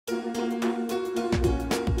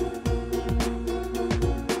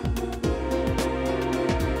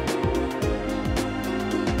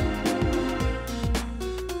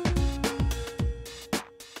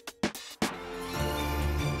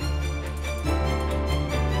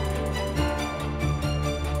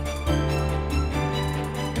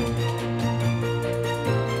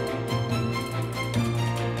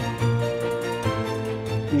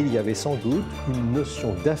avait sans doute une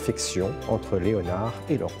notion d'affection entre Léonard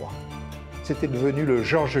et le roi. C'était devenu le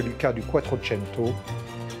Georges Lucas du Quattrocento.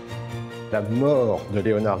 La mort de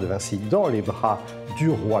Léonard de Vinci dans les bras du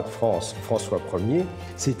roi de France, François Ier,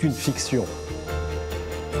 c'est une fiction.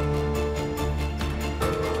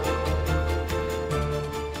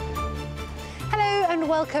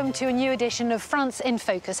 Welcome to a new edition of France in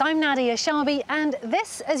Focus. I'm Nadia Sharby, and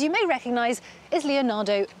this, as you may recognise, is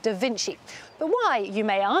Leonardo da Vinci. But why, you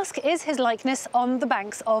may ask, is his likeness on the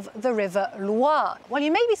banks of the River Loire? Well,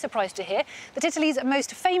 you may be surprised to hear that Italy's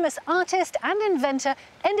most famous artist and inventor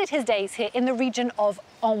ended his days here in the region of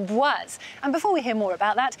Amboise. And before we hear more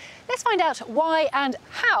about that, let's find out why and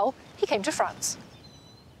how he came to France.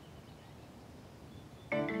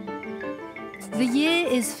 The year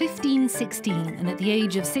is 1516, and at the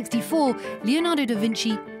age of 64, Leonardo da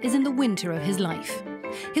Vinci is in the winter of his life.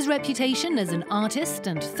 His reputation as an artist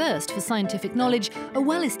and thirst for scientific knowledge are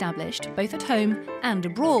well established, both at home and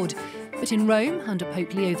abroad. But in Rome, under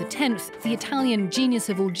Pope Leo X, the Italian genius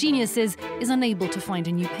of all geniuses is unable to find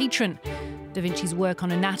a new patron. Da Vinci's work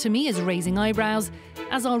on anatomy is raising eyebrows,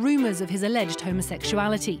 as are rumours of his alleged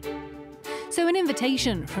homosexuality. So an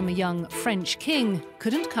invitation from a young French king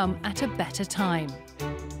couldn't come at a better time.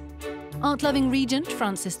 Art-loving regent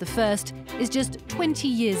Francis I is just 20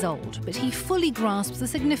 years old, but he fully grasps the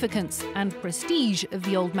significance and prestige of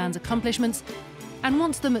the old man's accomplishments and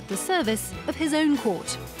wants them at the service of his own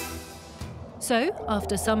court. So,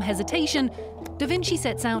 after some hesitation, Da Vinci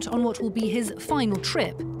sets out on what will be his final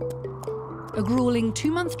trip, a grueling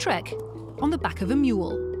 2-month trek on the back of a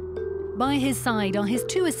mule. By his side are his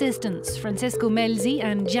 2 assistants, Francesco Melzi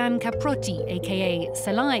and Gian Caprotti, aka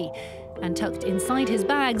Salai, and tucked inside his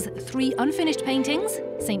bags 3 unfinished paintings,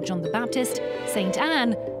 St. John the Baptist, St.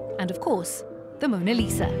 Anne, and of course, the Mona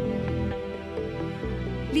Lisa.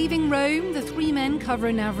 Leaving Rome, the 3 men cover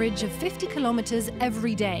an average of 50 kilometers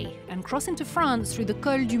every day and cross into France through the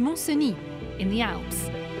Col du Mont-Cenis in the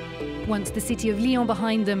Alps. Once the city of Lyon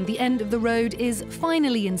behind them, the end of the road is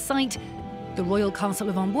finally in sight, the royal castle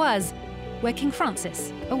of Amboise, where King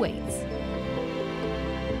Francis awaits.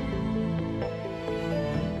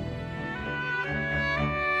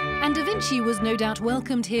 And Da Vinci was no doubt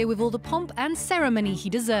welcomed here with all the pomp and ceremony he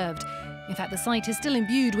deserved. In fact, the site is still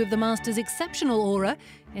imbued with the master's exceptional aura,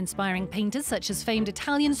 inspiring painters such as famed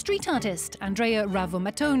Italian street artist Andrea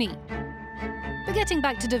Ravomattoni. But getting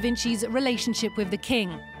back to Da Vinci's relationship with the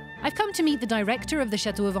king, I've come to meet the director of the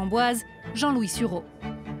Chateau of Amboise, Jean-Louis Sureau.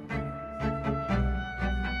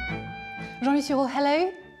 Jean-Louis Sureau,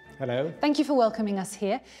 hello. Hello. Thank you for welcoming us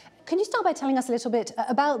here. Can you start by telling us a little bit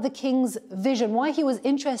about the king's vision, why he was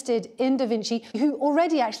interested in Da Vinci, who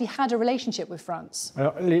already actually had a relationship with France?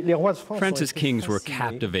 France's kings were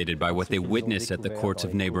captivated by what they witnessed at the courts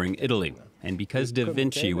of neighboring Italy. And because Da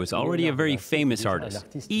Vinci was already a very famous artist,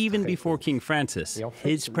 even before King Francis,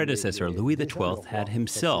 his predecessor Louis XII had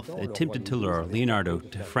himself attempted to lure Leonardo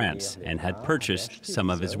to France and had purchased some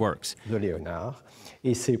of his works.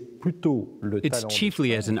 It's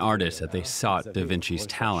chiefly as an artist that they sought Da Vinci's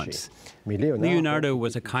talents. Leonardo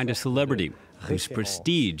was a kind of celebrity whose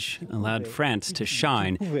prestige allowed France to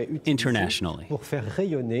shine internationally.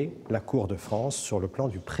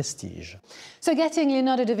 So getting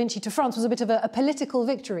Leonardo da Vinci to France was a bit of a political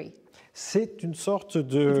victory.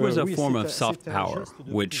 It was a form of soft power,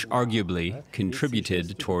 which arguably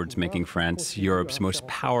contributed towards making France Europe's most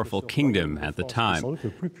powerful kingdom at the time.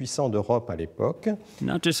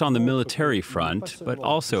 Not just on the military front, but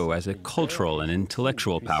also as a cultural and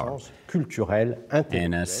intellectual power.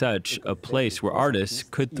 And as such, a place where artists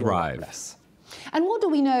could thrive. And what do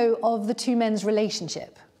we know of the 2 men's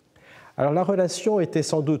relationship?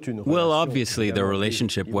 Well, obviously, their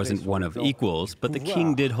relationship wasn't one of equals, but the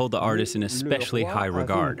king did hold the artist in especially high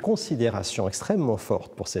regard.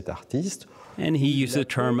 And he used the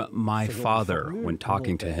term "my father" when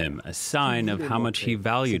talking to him, a sign of how much he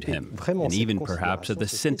valued him, and even perhaps of the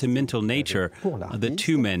sentimental nature of the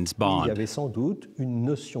 2 men's bond.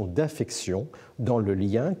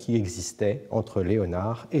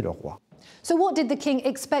 So what did the king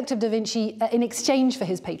expect of Da Vinci in exchange for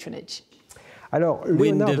his patronage?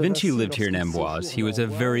 When Da Vinci lived here in Amboise, he was a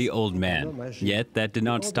very old man, yet that did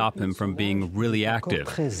not stop him from being really active.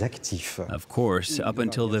 Of course, up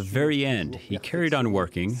until the very end, he carried on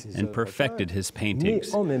working and perfected his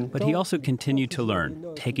paintings. But he also continued to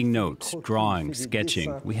learn, taking notes, drawing,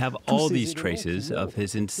 sketching. We have all these traces of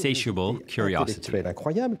his insatiable curiosity.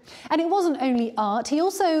 And it wasn't only art, he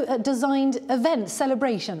also designed events,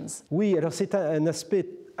 celebrations.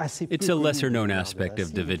 It's a lesser-known aspect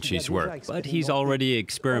of Da Vinci's work, but he's already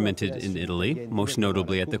experimented in Italy, most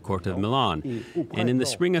notably at the court of Milan. And in the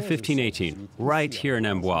spring of 1518, right here in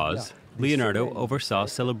Amboise, Leonardo oversaw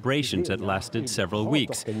celebrations that lasted several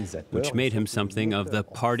weeks, which made him something of the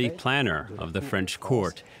party planner of the French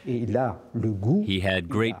court. He had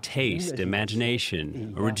great taste,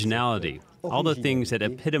 imagination, originality, all the things that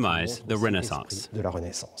epitomize the Renaissance.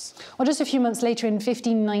 Well, just a few months later, in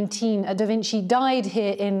 1519, Da Vinci died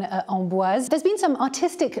here in Amboise. There's been some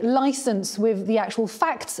artistic license with the actual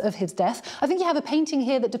facts of his death. I think you have a painting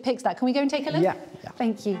here that depicts that. Can we go and take a look? Yeah.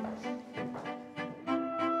 Thank you.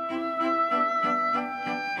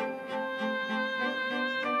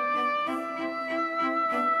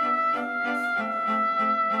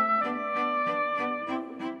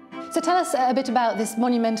 So tell us a bit about this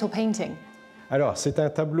monumental painting.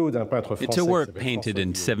 It's a work painted in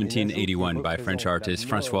 1781 by French artist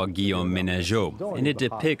François-Guillaume Ménageot, and it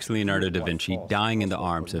depicts Leonardo da Vinci dying in the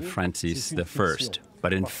arms of Francis I.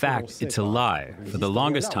 But in fact, it's a lie. For the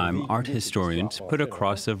longest time, art historians put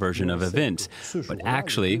across a version of events. But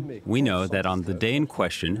actually, we know that on the day in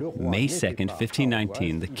question, May 2nd,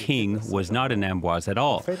 1519, the king was not in Amboise at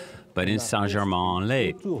all, but in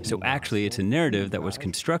Saint-Germain-en-Laye. So actually, it's a narrative that was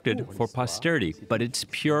constructed for posterity, but it's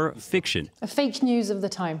pure fiction. A fake news of the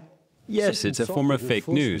time. Yes, it's a form of fake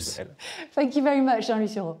news. Thank you very much,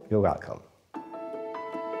 Jean-Louis Sureau. You're welcome.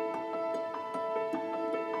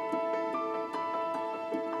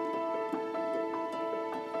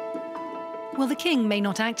 Well, the king may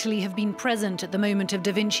not actually have been present at the moment of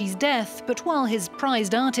Da Vinci's death, but while his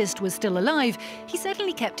prized artist was still alive, he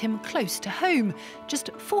certainly kept him close to home,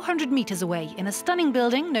 just 400 meters away in a stunning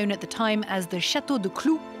building known at the time as the Chateau de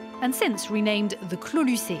Clos, and since renamed the Clos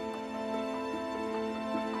Lucé.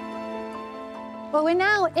 Well, we're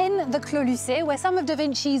now in the Clos Lucé, where some of Da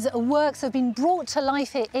Vinci's works have been brought to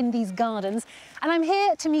life here in these gardens. And I'm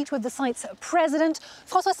here to meet with the site's president,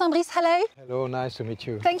 François Saint-Brice. Hello. Hello, nice to meet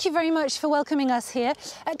you. Thank you very much for welcoming us here.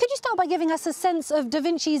 Could you start by giving us a sense of Da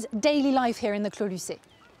Vinci's daily life here in the Clos Lucé?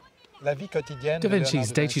 Da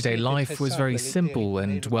Vinci's day-to-day life was very simple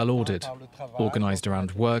and well-ordered, organised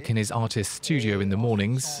around work in his artist's studio in the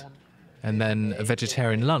mornings, and then a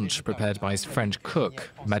vegetarian lunch prepared by his French cook,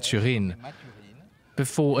 Mathurine,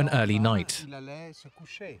 before an early night.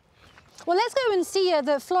 Well, let's go and see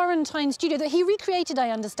the Florentine studio that he recreated,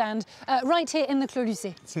 I understand, right here in the Clos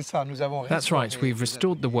Lucé. That's right, we've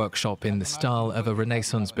restored the workshop in the style of a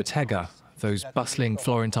Renaissance bottega, those bustling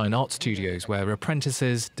Florentine art studios where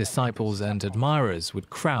apprentices, disciples and admirers would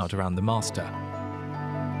crowd around the master.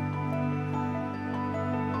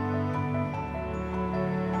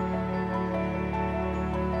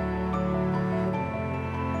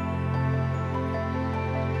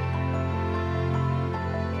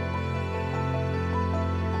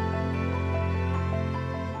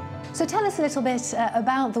 So tell us a little bit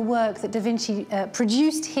about the work that Da Vinci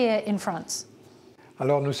produced here in France. So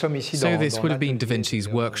this would have been Da Vinci's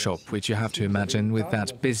workshop, which you have to imagine with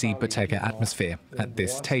that busy bottega atmosphere. At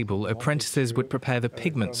this table, apprentices would prepare the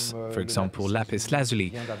pigments, for example lapis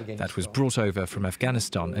lazuli, that was brought over from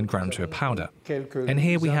Afghanistan and ground to a powder. And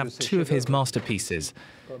here we have two of his masterpieces,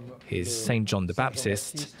 his Saint John the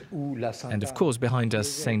Baptist, and of course behind us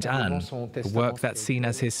Saint Anne, a work that's seen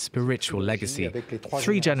as his spiritual legacy.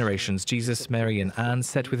 3 generations, Jesus, Mary and Anne,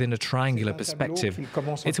 set within a triangular perspective.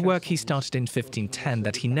 It's a work he started in 1510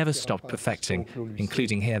 that he never stopped perfecting,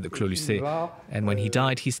 including here at the Clos Lucé, and when he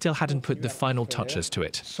died he still hadn't put the final touches to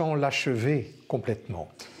it.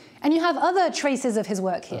 And you have other traces of his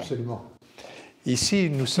work here.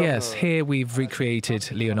 Yes, here we've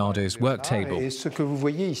recreated Leonardo's work table.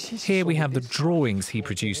 Here we have the drawings he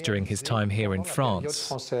produced during his time here in France,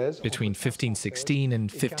 between 1516 and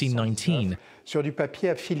 1519.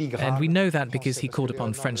 And we know that because he called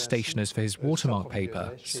upon French stationers for his watermark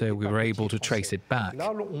paper, so we were able to trace it back.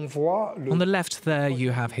 On the left there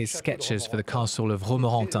you have his sketches for the castle of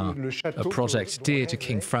Romorantin, a project dear to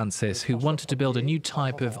King Francis, who wanted to build a new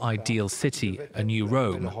type of ideal city, a new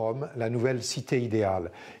Rome.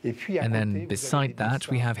 And then beside that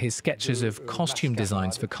we have his sketches of costume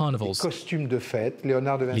designs for carnivals.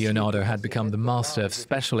 Leonardo had become the master of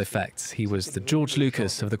special effects. He was the George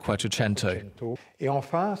Lucas of the Quattrocento.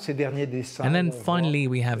 And then finally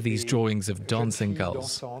we have these drawings of dancing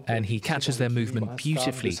gulls, and he catches their movement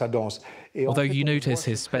beautifully. Although you notice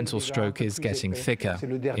his pencil stroke is getting thicker.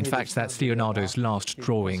 In fact, that's Leonardo's last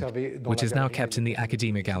drawing, which is now kept in the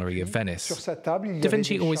Academia Gallery of Venice. Da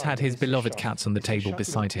Vinci always had his beloved cats on the table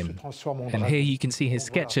beside him. And here you can see his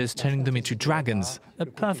sketches turning them into dragons, a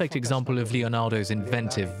perfect example of Leonardo's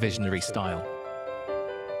inventive, visionary style.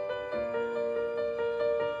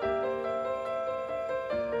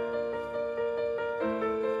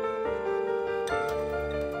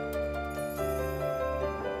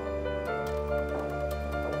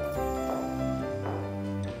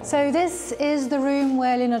 So this is the room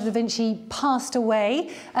where Leonardo da Vinci passed away,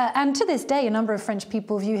 and to this day a number of French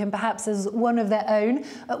people view him perhaps as one of their own.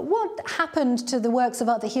 What happened to the works of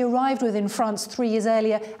art that he arrived with in France 3 years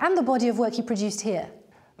earlier and the body of work he produced here?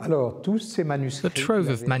 The trove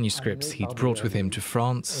of manuscripts he'd brought with him to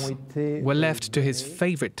France were left to his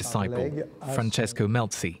favourite disciple, Francesco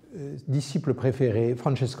Melzi.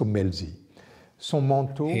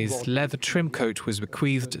 His leather trim coat was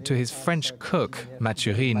bequeathed to his French cook,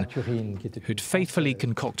 Mathurine, who'd faithfully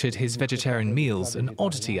concocted his vegetarian meals, an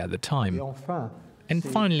oddity at the time. And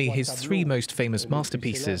finally, his 3 most famous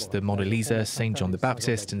masterpieces, the Mona Lisa, St. John the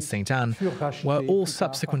Baptist and St. Anne, were all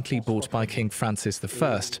subsequently bought by King Francis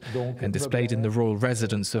I and displayed in the royal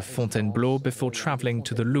residence of Fontainebleau before travelling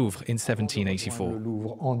to the Louvre in 1784.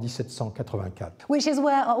 Which is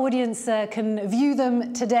where our audience can view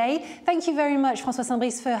them today. Thank you very much, François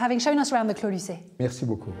Saint-Brice, for having shown us around the Clos Lucé. Merci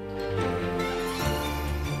beaucoup.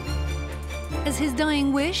 As his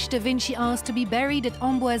dying wish, Da Vinci asked to be buried at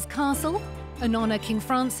Amboise Castle, an honour King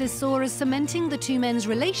Francis saw as cementing the 2 men's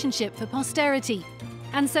relationship for posterity.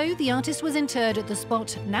 And so the artist was interred at the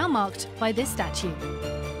spot now marked by this statue.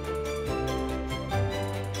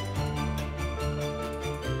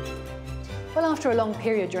 Well, after a long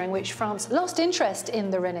period during which France lost interest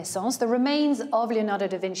in the Renaissance, the remains of Leonardo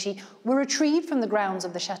da Vinci were retrieved from the grounds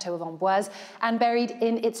of the Chateau of Amboise and buried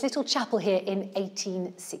in its little chapel here in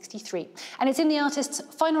 1863. And it's in the artist's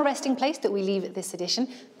final resting place that we leave this edition.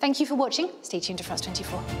 Thank you for watching. Stay tuned to France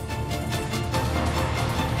 24.